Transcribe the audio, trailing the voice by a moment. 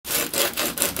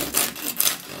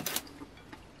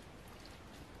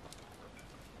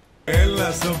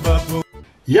έλα στον παππού.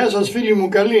 Γεια σας φίλοι μου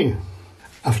καλοί.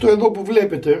 Αυτό εδώ που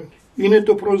βλέπετε είναι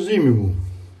το προζύμι μου.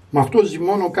 Με αυτό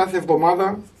ζυμώνω κάθε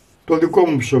εβδομάδα το δικό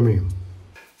μου ψωμί.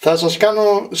 Θα σας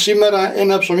κάνω σήμερα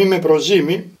ένα ψωμί με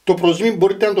προζύμι. Το προζύμι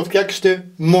μπορείτε να το φτιάξετε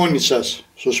μόνοι σας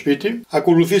στο σπίτι.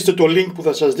 Ακολουθήστε το link που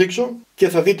θα σας δείξω και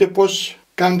θα δείτε πώς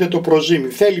κάνετε το προζύμι.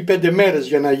 Θέλει 5 μέρες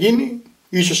για να γίνει,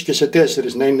 ίσως και σε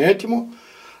 4 να είναι έτοιμο,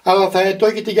 αλλά θα το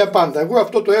έχετε για πάντα. Εγώ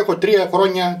αυτό το έχω 3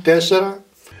 χρόνια, 4.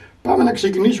 Πάμε να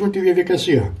ξεκινήσουμε τη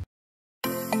διαδικασία.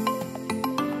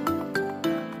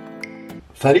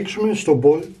 Θα ρίξουμε στο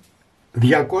μπολ 200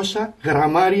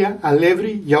 γραμμάρια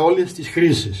αλεύρι για όλες τις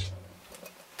χρήσεις.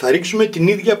 Θα ρίξουμε την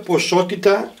ίδια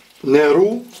ποσότητα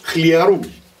νερού χλιαρού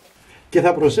και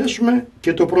θα προσθέσουμε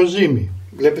και το προζύμι.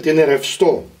 Βλέπετε είναι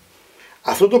ρευστό.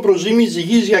 Αυτό το προζύμι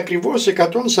ζυγίζει ακριβώς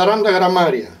 140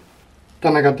 γραμμάρια. Τα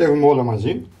ανακατεύουμε όλα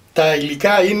μαζί. Τα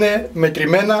υλικά είναι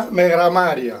μετρημένα με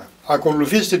γραμμάρια.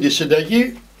 Ακολουθήστε τη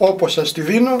συνταγή όπως σας τη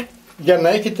δίνω για να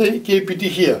έχετε και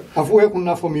επιτυχία. Αφού έχουν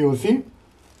αφομοιωθεί,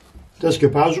 τα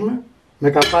σκεπάζουμε με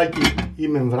καπάκι ή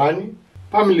μεμβράνη.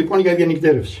 Πάμε λοιπόν για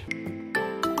διανυκτέρευση.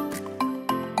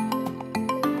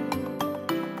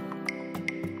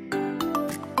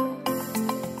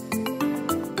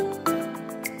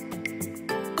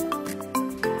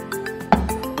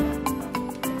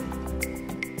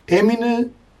 Έμεινε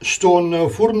στον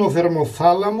φούρνο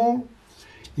θερμοθάλαμο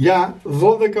για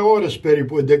 12 ώρες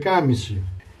περίπου, 11,5.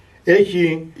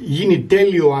 Έχει γίνει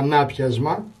τέλειο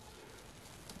ανάπιασμα.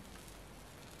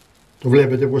 Το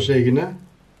βλέπετε πως έγινε.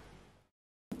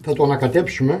 Θα το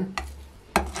ανακατέψουμε.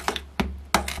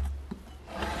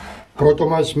 Πρώτο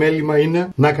μας μέλημα είναι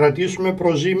να κρατήσουμε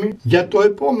προζύμι για το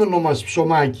επόμενο μας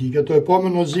ψωμάκι, για το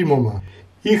επόμενο ζύμωμα.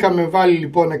 Είχαμε βάλει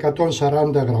λοιπόν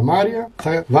 140 γραμμάρια,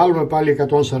 θα βάλουμε πάλι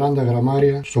 140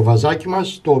 γραμμάρια στο βαζάκι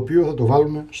μας, το οποίο θα το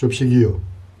βάλουμε στο ψυγείο.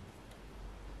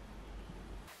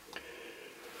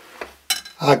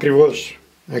 Ακριβώς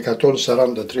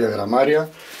 143 γραμμάρια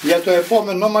για το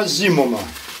επόμενό μας ζύμωμα.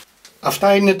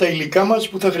 Αυτά είναι τα υλικά μας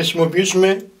που θα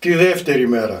χρησιμοποιήσουμε τη δεύτερη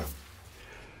μέρα.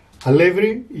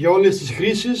 Αλεύρι για όλες τις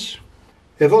χρήσεις.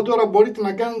 Εδώ τώρα μπορείτε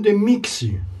να κάνετε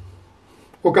μίξη.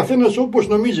 Ο καθένας όπως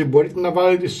νομίζει. Μπορείτε να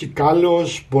βάλετε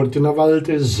σικάλεος, μπορείτε να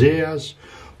βάλετε ζέας,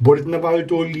 μπορείτε να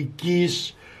βάλετε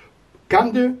ολικής.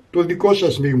 Κάντε το δικό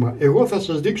σας μείγμα. Εγώ θα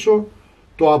σας δείξω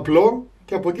το απλό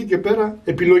και από εκεί και πέρα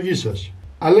επιλογή σας.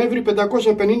 Αλεύρι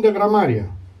 550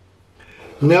 γραμμάρια,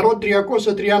 νερό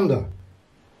 330,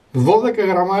 12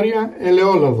 γραμμάρια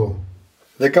ελαιόλαδο,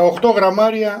 18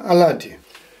 γραμμάρια αλάτι.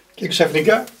 Και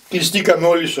ξαφνικά κλειστήκαμε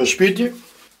όλοι στο σπίτι.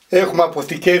 Έχουμε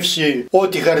αποθηκεύσει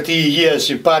ό,τι χαρτί υγείας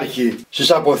υπάρχει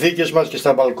στις αποθήκες μας και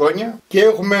στα μπαλκόνια και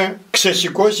έχουμε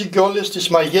ξεσηκώσει και όλες τις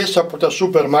μαγιές από τα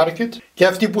σούπερ μάρκετ και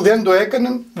αυτοί που δεν το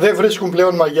έκαναν δεν βρίσκουν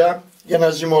πλέον μαγιά για να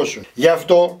ζυμώσουν. Γι'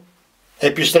 αυτό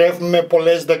επιστρέφουμε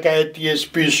πολλές δεκαετίες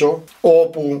πίσω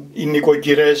όπου οι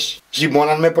νοικοκυρές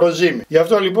ζυμώναν με προζύμι. Γι'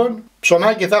 αυτό λοιπόν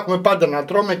ψωμάκι θα έχουμε πάντα να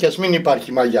τρώμε και ας μην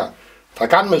υπάρχει μαγιά. Θα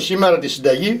κάνουμε σήμερα τη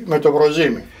συνταγή με το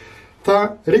προζύμι.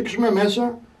 Θα ρίξουμε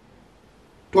μέσα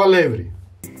το αλεύρι.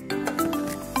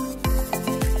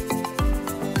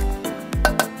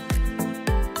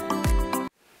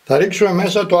 Θα ρίξουμε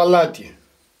μέσα το αλάτι.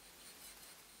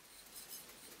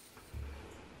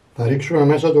 Θα ρίξουμε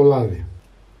μέσα το λάδι.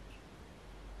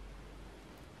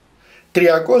 330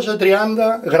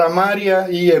 γραμμάρια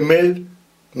ή ml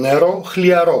νερό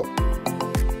χλιαρό.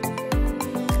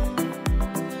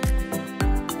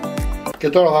 Και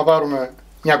τώρα θα πάρουμε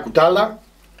μια κουτάλα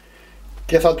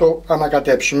και θα το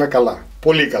ανακατέψουμε καλά,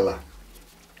 πολύ καλά.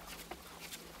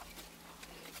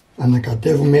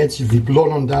 Ανακατεύουμε έτσι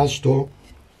διπλώνοντας το,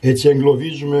 έτσι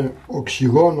εγκλωβίζουμε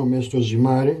οξυγόνο μέσα στο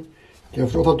ζυμάρι και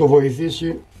αυτό θα το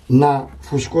βοηθήσει να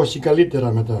φουσκώσει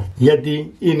καλύτερα μετά,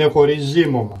 γιατί είναι χωρίς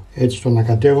ζύμωμα. Έτσι το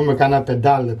ανακατεύουμε κάνα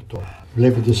 5 λεπτό.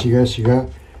 Βλέπετε σιγά σιγά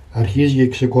αρχίζει και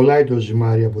ξεκολλάει το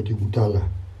ζυμάρι από την κουτάλα.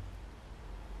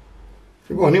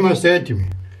 Λοιπόν, είμαστε έτοιμοι.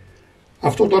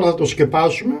 Αυτό τώρα θα το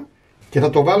σκεπάσουμε και θα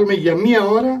το βάλουμε για 1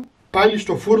 ώρα πάλι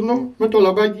στο φούρνο με το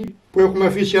λαμπάκι που έχουμε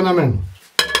αφήσει αναμένο.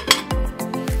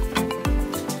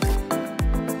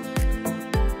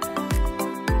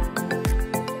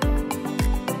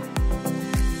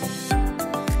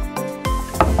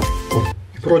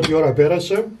 Η πρώτη ώρα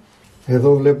πέρασε.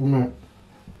 Εδώ βλέπουμε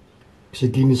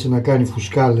ξεκίνησε να κάνει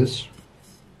φουσκάλες.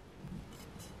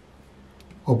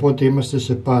 Οπότε είμαστε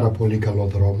σε πάρα πολύ καλό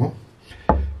δρόμο.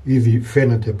 Ήδη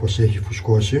φαίνεται πως έχει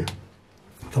φουσκώσει.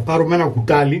 Θα πάρουμε ένα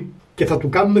κουτάλι και θα του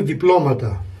κάνουμε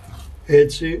διπλώματα.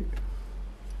 Έτσι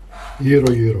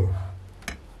γύρω γύρω.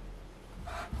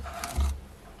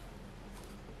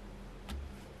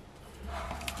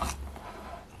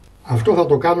 Αυτό θα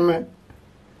το κάνουμε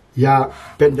για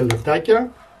 5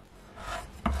 λεπτάκια,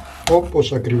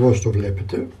 όπως ακριβώς το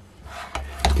βλέπετε,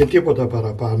 και τίποτα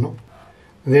παραπάνω.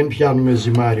 Δεν πιάνουμε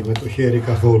ζυμάρι με το χέρι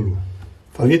καθόλου.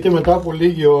 Θα δείτε μετά από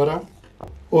λίγη ώρα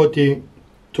ότι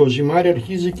το ζυμάρι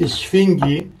αρχίζει και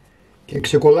σφίγγει και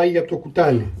ξεκολλάει από το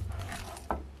κουτάλι.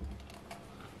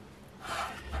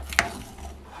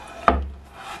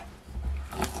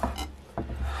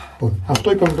 Λοιπόν,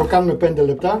 αυτό είπαμε το κάνουμε 5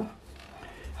 λεπτά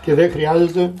και δεν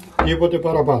χρειάζεται τίποτε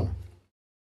παραπάνω.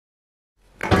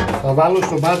 Θα βάλω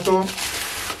στον πάτο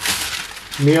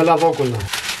μία λαδόκολλα.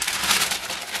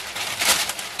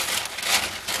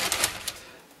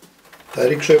 Θα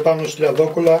ρίξω επάνω στη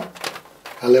λαδόκολλα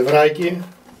αλευράκι,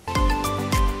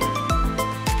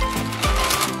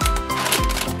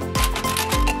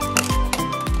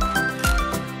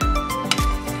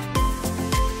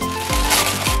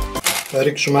 θα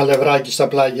ρίξουμε αλευράκι στα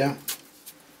πλάγια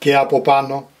και από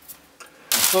πάνω.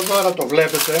 Αυτό τώρα το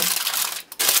βλέπετε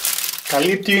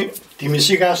καλύπτει τη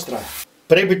μισή γάστρα.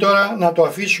 Πρέπει τώρα να το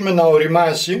αφήσουμε να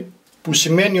ωριμάσει, που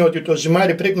σημαίνει ότι το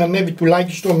ζυμάρι πρέπει να ανέβει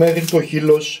τουλάχιστον μέχρι το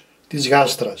χείλος της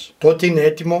γάστρας. Τότε είναι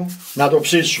έτοιμο να το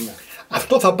ψήσουμε.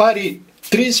 Αυτό θα πάρει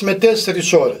 3 με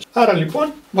 4 ώρες. Άρα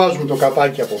λοιπόν βάζουμε το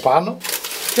καπάκι από πάνω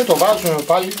και το βάζουμε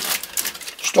πάλι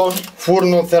στον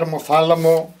φούρνο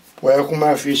θερμοθάλαμο που έχουμε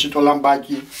αφήσει το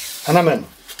λαμπάκι αναμένο.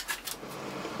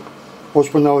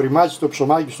 Ώσπου να ωριμάσει το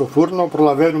ψωμάκι στο φούρνο,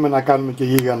 προλαβαίνουμε να κάνουμε και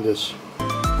γίγαντες.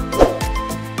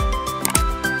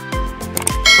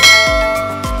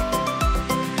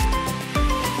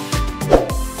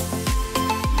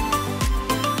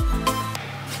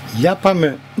 Για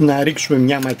πάμε να ρίξουμε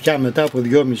μια ματιά μετά από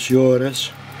 2,5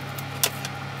 ώρες.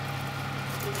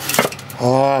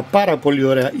 Πάρα πολύ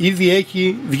ωραία. Ήδη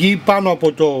έχει βγει πάνω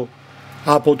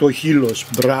από το χείλος.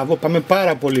 Μπράβο, πάμε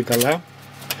πάρα πολύ καλά.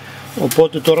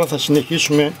 Οπότε τώρα θα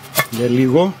συνεχίσουμε για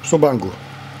λίγο στον πάγκο.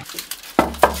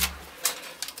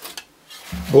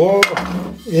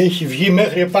 Έχει βγει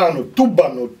μέχρι επάνω.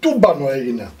 Τούμπανο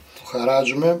έγινε. Το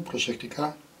χαράζουμε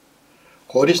προσεκτικά,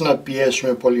 χωρίς να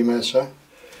πιέσουμε πολύ μέσα.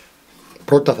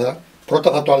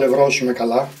 Πρώτα θα το αλευρώσουμε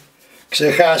καλά.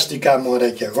 Ξεχάστηκα μωρέ,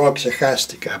 και εγώ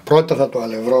ξεχάστηκα. Πρώτα θα το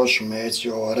αλευρώσουμε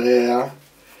έτσι ωραία,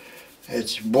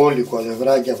 έτσι μπόλικο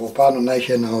αλευράκι από πάνω, να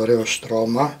έχει ένα ωραίο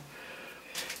στρώμα.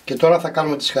 Και τώρα θα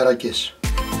κάνουμε τις χαρακές.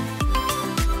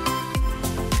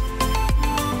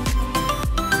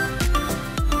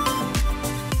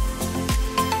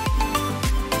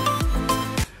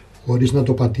 Χωρίς να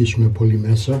το πατήσουμε πολύ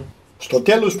μέσα. Στο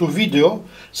τέλος του βίντεο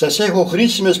σας έχω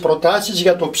χρήσιμες προτάσεις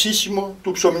για το ψήσιμο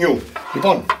του ψωμιού.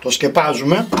 Λοιπόν, το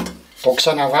σκεπάζουμε, το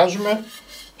ξαναβάζουμε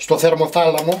στο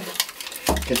θερμοθάλαμο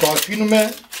και το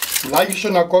αφήνουμε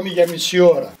τουλάχιστον ακόμη για μισή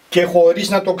ώρα. Και χωρίς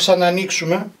να το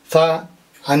ξανανοίξουμε, θα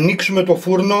ανοίξουμε το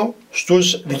φούρνο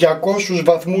στους 200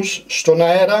 βαθμούς στον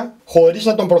αέρα, χωρίς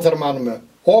να τον προθερμάνουμε.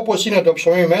 Όπως είναι το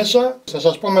ψωμί μέσα, θα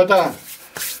σας πω μετά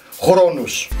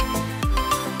χρόνους.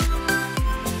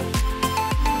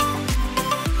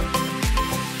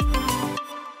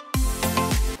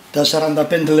 Τα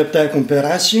 45 λεπτά έχουν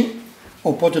περάσει,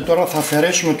 οπότε τώρα θα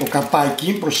αφαιρέσουμε το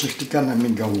καπάκι, προσεκτικά να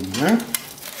μην καούμε.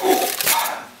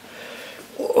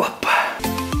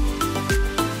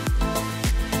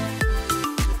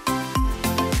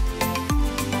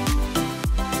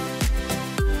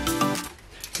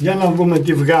 Για να δούμε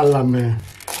τι βγάλαμε.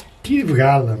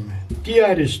 Τι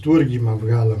αριστούργημα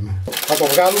βγάλαμε. Θα το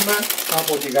βγάλουμε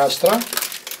από τη γάστρα,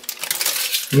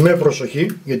 με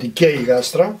προσοχή, γιατί και η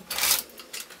γάστρα.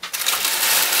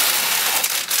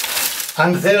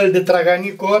 Αν θέλετε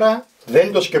τραγανή κόρα,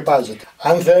 δεν το σκεπάζετε.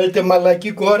 Αν θέλετε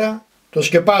μαλακή κόρα, το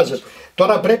σκεπάζετε.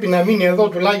 Τώρα πρέπει να μείνει εδώ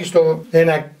τουλάχιστον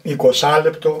ένα 20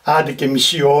 λεπτό, άντε και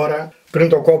μισή ώρα, πριν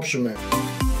το κόψουμε.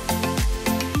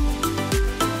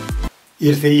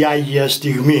 Ήρθε η Άγια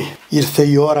στιγμή, ήρθε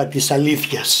η ώρα της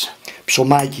αλήθειας.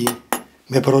 Ψωμάκι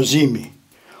με προζύμι,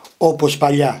 όπως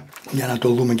παλιά. Για να το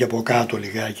δούμε και από κάτω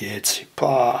λιγάκι έτσι.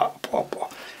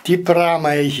 Τι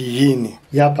πράγμα έχει γίνει.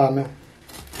 Για πάμε.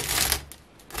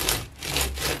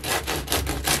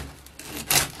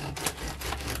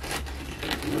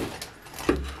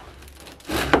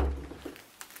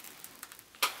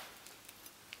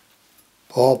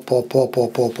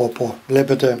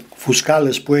 Βλέπετε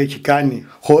φουσκάλες που έχει κάνει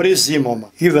χωρίς ζύμωμα.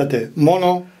 Είδατε,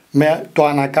 μόνο με το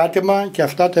ανακάτεμα και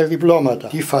αυτά τα διπλώματα.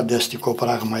 Τι φανταστικό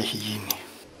πράγμα έχει γίνει.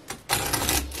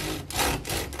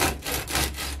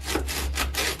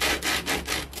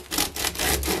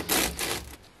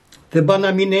 Δεν πάει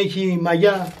να μην έχει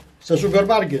μαγιά στα σούπερ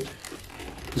μάρκετ.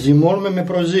 Ζυμώνουμε με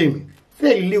προζύμι.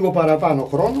 Θέλει λίγο παραπάνω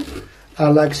χρόνο,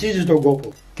 αλλά αξίζει τον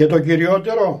κόπο. Και το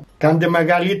κυριότερο, κάντε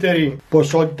μεγαλύτερη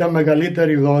ποσότητα,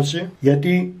 μεγαλύτερη δόση,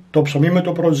 γιατί το ψωμί με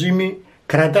το προζύμι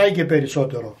κρατάει και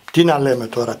περισσότερο. Τι να λέμε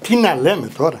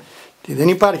τώρα, δεν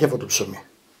υπάρχει αυτό το ψωμί.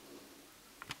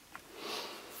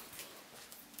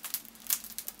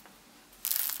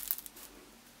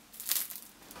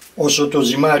 Όσο το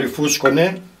ζυμάρι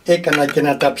φούσκωνε, έκανα και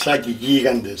ένα ταψάκι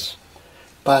γίγαντες.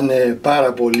 Πάνε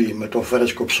πάρα πολύ με το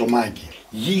φρέσκο ψωμάκι.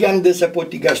 Γίγαντες από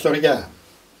την Καστοριά.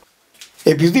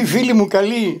 Επειδή φίλοι μου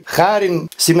καλοί, χάριν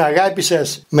στην αγάπη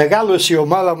σας, μεγάλωσε η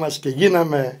ομάδα μας και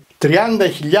γίναμε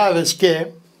 30.000 και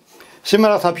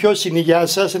σήμερα θα πιω στην υγειά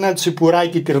σας ένα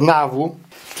τσιπουράκι τυρνάβου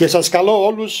και σας καλώ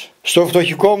όλους στο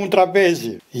φτωχικό μου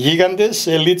τραπέζι. Γίγαντες,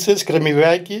 ελίτσες,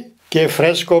 κρεμμυδάκι και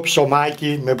φρέσκο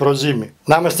ψωμάκι με προζύμι.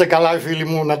 Να είμαστε καλά φίλοι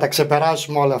μου, να τα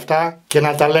ξεπεράσουμε όλα αυτά και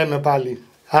να τα λέμε πάλι.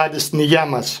 Άντε στην υγειά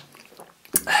μας.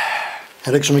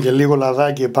 Ρίξουμε και λίγο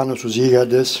λαδάκι επάνω στους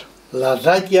γίγαντες.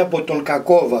 Λαδάκι από τον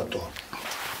κακόβατο.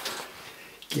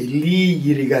 Και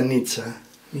λίγη ριγανίτσα.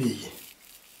 Λίγη.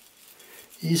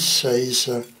 Ίσα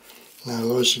ίσα να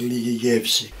δώσει λίγη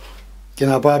γεύση. Και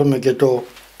να πάρουμε και το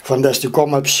φανταστικό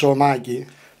μας ψωμάκι.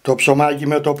 Το ψωμάκι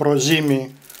με το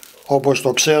προζύμι, όπως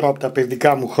το ξέρω από τα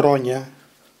παιδικά μου χρόνια.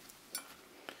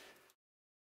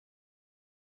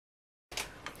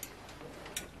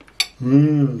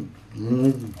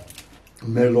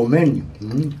 Μελωμένη.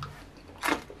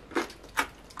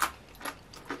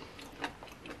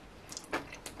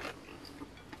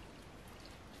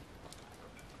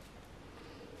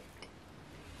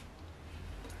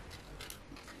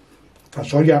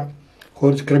 Φασόλια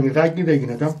χωρίς κρεμμυδάκι δεν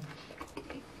γίνεται.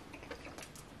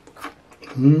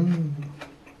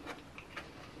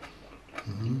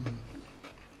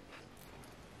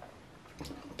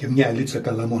 Και μια αλίτσα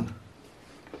καλαμόνα.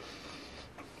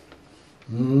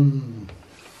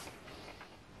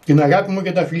 Την αγάπη μου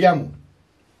και τα φιλιά μου.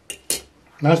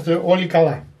 Να είστε όλοι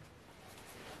καλά.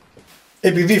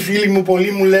 Επειδή φίλοι μου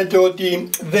πολλοί μου λέτε ότι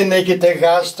δεν έχετε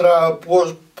γάστρα,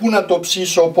 πού να το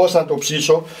ψήσω, πώς να το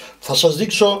ψήσω, θα σας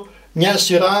δείξω μια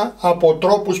σειρά από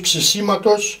τρόπους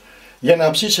ψησίματος για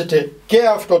να ψήσετε και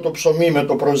αυτό το ψωμί με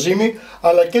το προζύμι,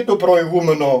 αλλά και το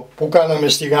προηγούμενο που κάναμε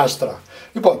στη γάστρα.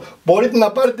 Λοιπόν, μπορείτε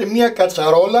να πάρετε μια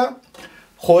κατσαρόλα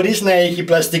χωρίς να έχει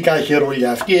πλαστικά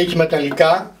χερούλια. Αυτή έχει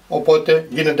μεταλλικά, οπότε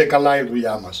γίνεται καλά η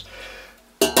δουλειά μας.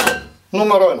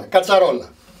 Νούμερο 1.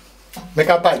 Κατσαρόλα με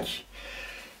καπάκι.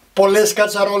 Πολλές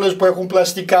κατσαρόλες που έχουν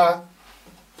πλαστικά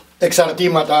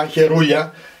εξαρτήματα,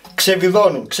 χερούλια,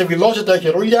 ξεβιδώνουν. Ξεβιδώστε τα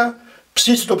χερούλια,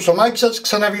 ψήστε το ψωμάκι σας,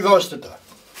 ξαναβιδώστε τα.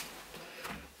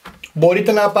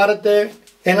 Μπορείτε να πάρετε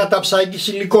ένα ταψάκι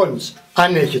σιλικόνης,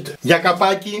 αν έχετε. Για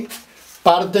καπάκι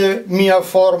πάρτε μία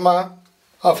φόρμα,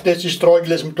 αυτές τις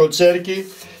στρόγγυλες με το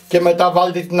τσέρκι, και μετά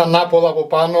βάλτε την ανάποδα από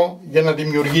πάνω για να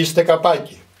δημιουργήσετε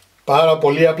καπάκι. Πάρα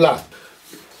πολύ απλά.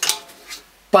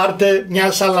 Πάρτε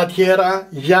μια σαλατιέρα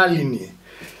γυάλινη.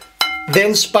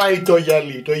 Δεν σπάει το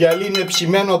γυαλί. Το γυαλί είναι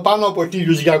ψημένο πάνω από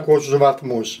 1200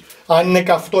 βαθμούς. Αν είναι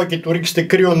καυτό και του ρίξετε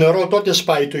κρύο νερό, τότε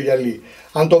σπάει το γυαλί.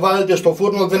 Αν το βάλετε στο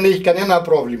φούρνο δεν έχει κανένα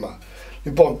πρόβλημα.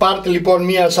 Λοιπόν, πάρτε λοιπόν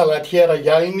μια σαλατιέρα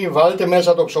γυάλινη, βάλτε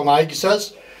μέσα το ψωμάκι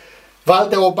σας,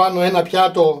 βάλτε από πάνω ένα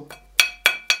πιάτο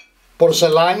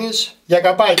πορσελάνης για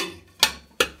καπάκι.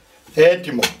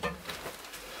 Έτοιμο.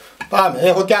 Πάμε,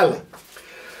 έχω κι άλλα.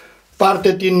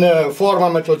 Πάρτε την φόρμα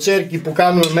με το τσέρκι που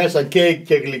κάνουμε μέσα κέικ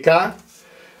και γλυκά,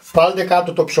 βάλτε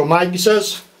κάτω το ψωμάκι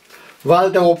σας,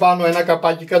 βάλτε από πάνω ένα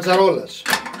καπάκι κατσαρόλας.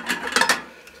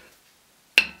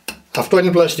 Αυτό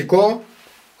είναι πλαστικό,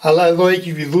 αλλά εδώ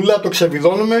έχει βιδούλα, το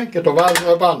ξεβιδώνουμε και το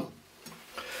βάζουμε πάνω.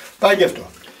 Πάει και αυτό.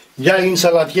 Γυάλινη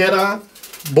σαλατιέρα,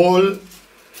 μπολ,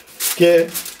 και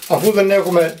αφού δεν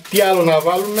έχουμε τι άλλο να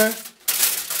βάλουμε,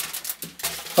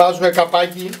 βάζουμε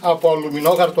καπάκι από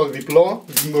αλουμινόχαρτο διπλό,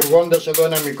 δημιουργώντας εδώ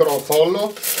ένα μικρό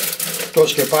θόλο, το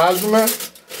σκεπάζουμε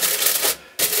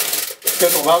και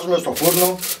το βάζουμε στο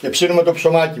φούρνο και ψήνουμε το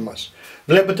ψωμάκι μας.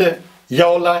 Βλέπετε, για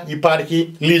όλα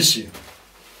υπάρχει λύση.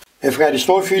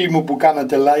 Ευχαριστώ φίλοι μου που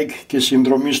κάνατε like και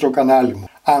συνδρομή στο κανάλι μου.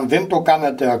 Αν δεν το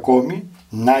κάνατε ακόμη,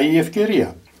 να η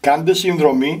ευκαιρία. Κάντε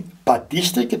συνδρομή,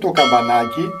 πατήστε και το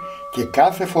καμπανάκι και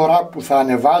κάθε φορά που θα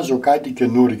ανεβάζω κάτι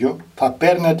καινούριο θα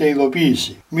παίρνετε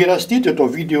ειδοποίηση. Μοιραστείτε το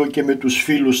βίντεο και με τους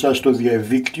φίλους σας στο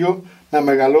διαδίκτυο να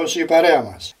μεγαλώσει η παρέα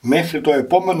μας. Μέχρι το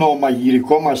επόμενο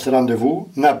μαγειρικό μας ραντεβού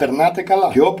να περνάτε καλά.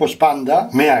 Και όπως πάντα,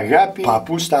 με αγάπη,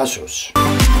 παππούς Τάσος.